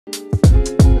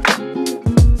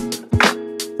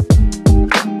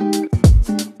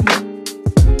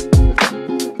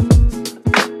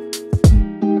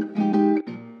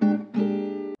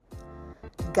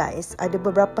guys, ada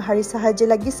beberapa hari sahaja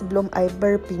lagi sebelum I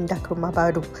berpindah ke rumah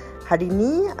baru. Hari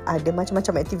ni ada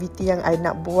macam-macam aktiviti yang I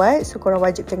nak buat, so korang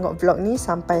wajib tengok vlog ni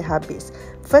sampai habis.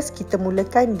 First, kita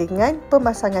mulakan dengan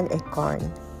pemasangan aircon.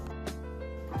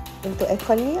 Untuk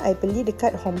aircon ni, I beli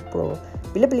dekat Home Pro.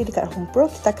 Bila beli dekat Home Pro,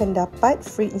 kita akan dapat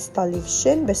free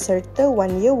installation beserta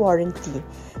 1 year warranty.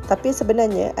 Tapi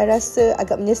sebenarnya, I rasa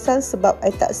agak menyesal sebab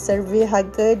I tak survey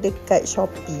harga dekat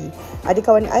Shopee. Ada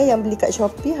kawan I yang beli kat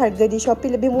Shopee, harga di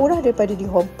Shopee lebih murah daripada di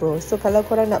Home Pro. So, kalau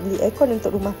korang nak beli aircon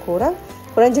untuk rumah korang,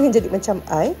 korang jangan jadi macam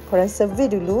I. Korang survey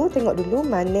dulu, tengok dulu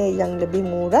mana yang lebih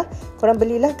murah, korang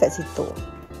belilah kat situ.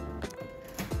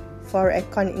 For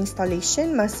aircon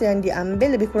installation, masa yang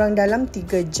diambil lebih kurang dalam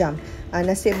 3 jam.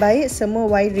 Nasib baik semua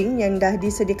wiring yang dah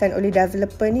disediakan oleh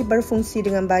developer ni berfungsi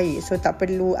dengan baik. So tak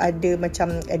perlu ada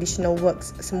macam additional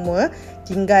works semua.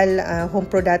 Tinggal Home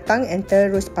Pro datang and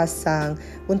terus pasang.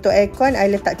 Untuk aircon,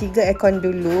 I letak 3 aircon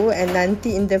dulu and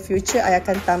nanti in the future I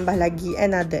akan tambah lagi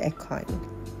another aircon.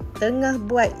 Tengah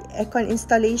buat aircon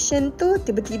installation tu,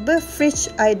 tiba-tiba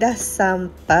fridge I dah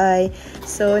sampai.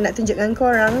 So nak tunjukkan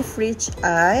korang fridge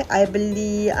I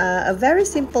beli a very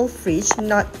simple fridge,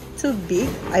 not too big.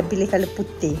 I pilih colour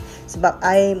putih sebab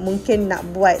I mungkin nak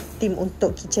buat theme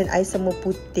untuk kitchen I semua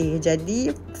putih.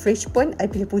 Jadi fridge pun I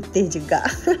pilih putih juga.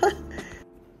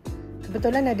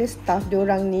 Kebetulan ada staff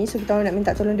diorang ni, so kita orang nak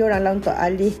minta tolong diorang lah untuk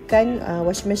alihkan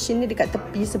washing machine ni dekat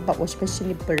tepi sebab washing machine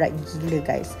ni berat gila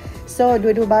guys. So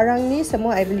dua-dua barang ni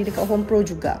semua I beli dekat Home Pro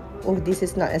juga. Oh, this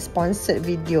is not a sponsored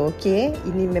video, okay?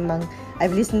 Ini memang I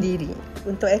beli sendiri.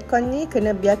 Untuk aircon ni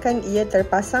kena biarkan ia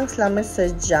terpasang selama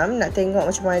sejam, nak tengok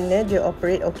macam mana dia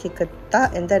operate okay ke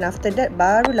tak, and then after that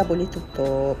barulah boleh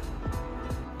tutup.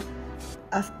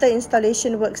 After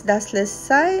installation works dah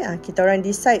selesai, kita orang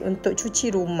decide untuk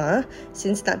cuci rumah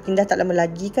since nak pindah tak lama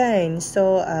lagi kan.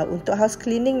 So untuk house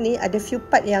cleaning ni ada few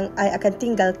part yang I akan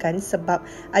tinggalkan sebab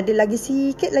ada lagi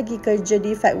sikit lagi kerja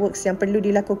defect works yang perlu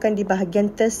dilakukan di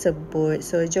bahagian tersebut.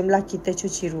 So jomlah kita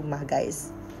cuci rumah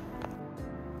guys.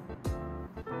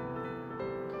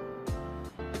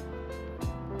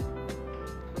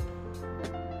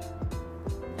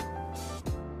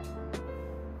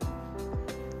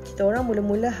 Orang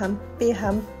mula-mula hampir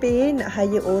nak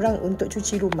hire orang untuk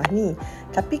cuci rumah ni.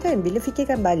 Tapi kan bila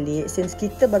fikirkan balik, since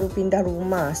kita baru pindah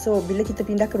rumah, so bila kita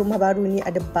pindah ke rumah baru ni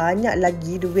ada banyak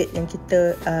lagi duit yang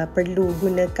kita perlu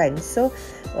gunakan. So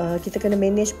kita kena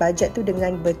manage budget tu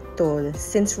dengan betul.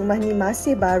 Since rumah ni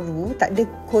masih baru, tak ada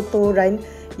kotoran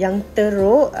yang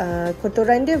teruk,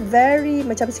 kotoran dia very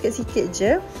macam sikit-sikit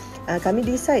je. Kami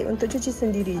decide untuk cuci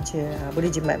sendiri je.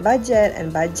 Boleh jimat budget, and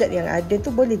budget yang ada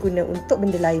tu boleh guna untuk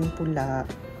benda lain pula.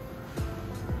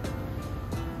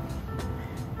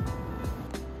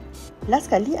 Last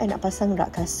kali I nak pasang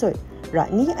rak kasut.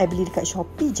 Rak ni I beli dekat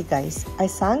Shopee je guys. I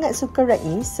sangat suka rak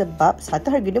ni sebab satu,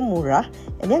 harga dia murah,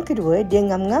 and yang kedua dia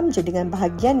ngam-ngam je dengan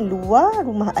bahagian luar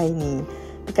rumah I ni.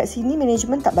 Dekat sini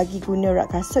management tak bagi guna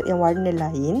rak kasut yang warna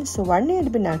lain, so warna yang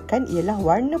dibenarkan ialah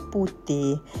warna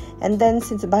putih. And then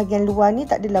since bahagian luar ni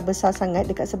tak adalah besar sangat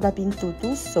dekat sebelah pintu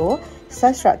tu, so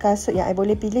size rak kasut yang I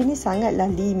boleh pilih ni sangatlah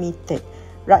limited.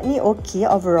 Rak ni okay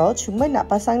overall, cuma nak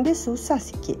pasang dia susah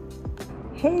sikit.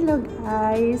 Hello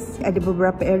guys, ada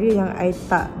beberapa area yang I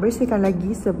tak bersihkan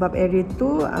lagi sebab area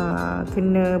tu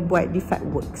kena buat defect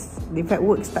works. Defect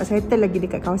works tak settle lagi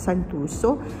dekat kawasan tu,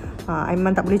 so I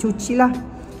memang tak boleh cuci lah.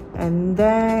 And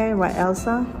then what else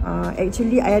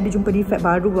actually I ada jumpa defect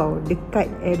baru tau dekat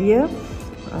area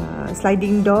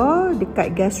sliding door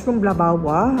dekat guest room belah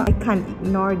bawah. I can't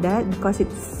ignore that because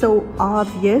it's so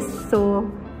obvious. So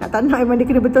nak tak nak memang dia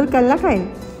kena betulkan lah kan.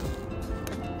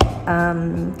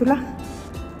 Itulah,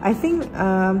 I think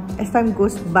as time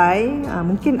goes by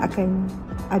mungkin akan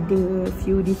ada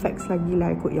few defects lagi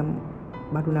lah ikut yang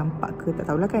baru nampak ke,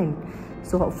 tak tahulah kan.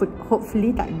 So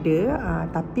hopefully tak ada,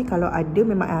 tapi kalau ada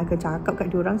memang I akan cakap kat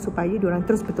diorang supaya diorang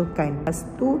terus betulkan. Lepas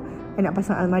tu I nak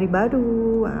pasang almari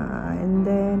baru, and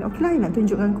then okay lah, I nak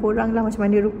tunjukkan korang lah macam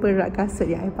mana rupa rak kasut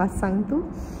yang I pasang tu,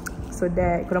 so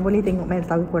that korang boleh tengok, mana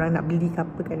tahu korang nak beli ke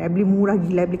apa kan. I beli murah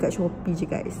gila, I beli kat Shopee je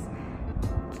guys.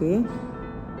 Okay,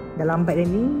 dah lambat dah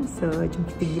ni, so jom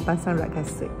kita pergi pasang rak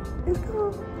kasut. Let's go.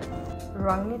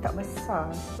 Ruang ni tak besar,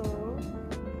 so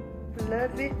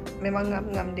love it. Memang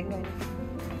ngam-ngam dengan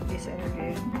this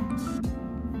area.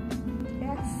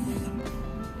 Yes.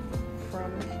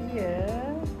 From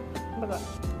here, nampak tak?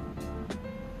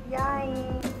 Yay!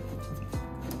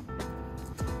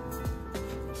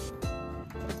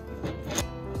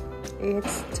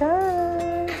 It's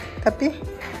done. Tapi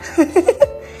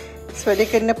sebab dia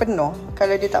kena penuh.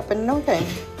 Kalau dia tak penuh kan,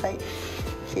 like,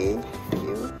 okay,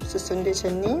 you susun dia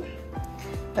macam ni.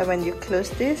 And when you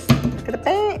close this,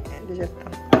 kedepek, dia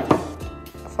jatuh.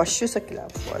 For shoes, okay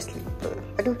lah. For slipper.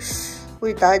 Aduh,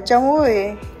 wih, tajam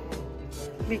weh.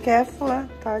 Be careful lah,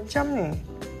 tajam ni.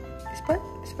 This part.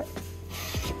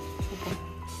 Okay.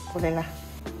 Boleh lah.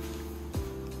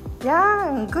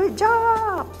 Yang, good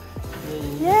job.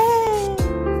 Yay.